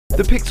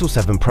The Pixel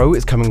 7 Pro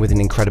is coming with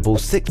an incredible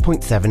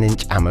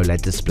 6.7-inch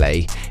AMOLED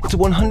display. It's a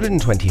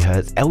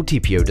 120Hz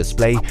LTPO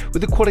display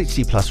with a Quad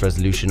HD Plus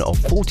resolution of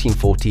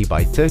 1440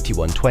 by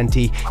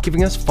 3120,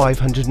 giving us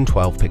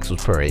 512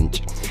 pixels per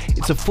inch.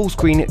 It's a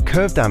full-screen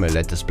curved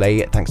AMOLED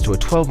display thanks to a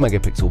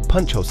 12-megapixel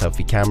punch-hole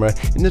selfie camera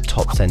in the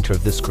top center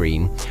of the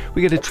screen.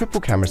 We get a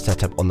triple camera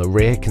setup on the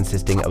rear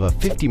consisting of a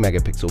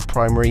 50-megapixel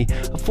primary,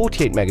 a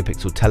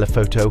 48-megapixel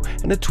telephoto,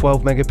 and a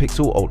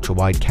 12-megapixel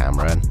ultra-wide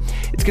camera.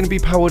 It's going to be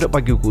powered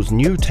by Google's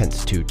new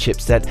Tensor 2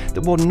 chipset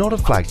that, while not a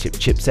flagship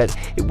chipset,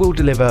 it will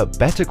deliver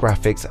better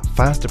graphics,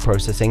 faster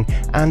processing,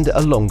 and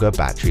a longer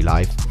battery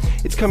life.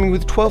 It's coming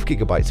with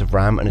 12GB of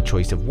RAM and a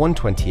choice of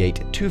 128,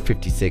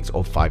 256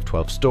 or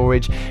 512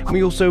 storage, and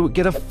we also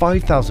get a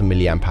 5000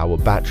 mAh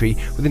battery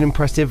with an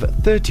impressive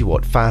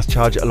 30W fast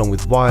charge along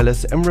with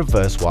wireless and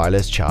reverse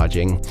wireless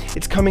charging.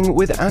 It's coming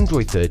with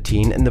Android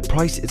 13 and the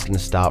price is going to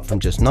start from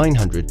just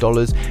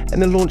 $900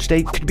 and the launch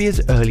date could be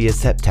as early as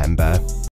September.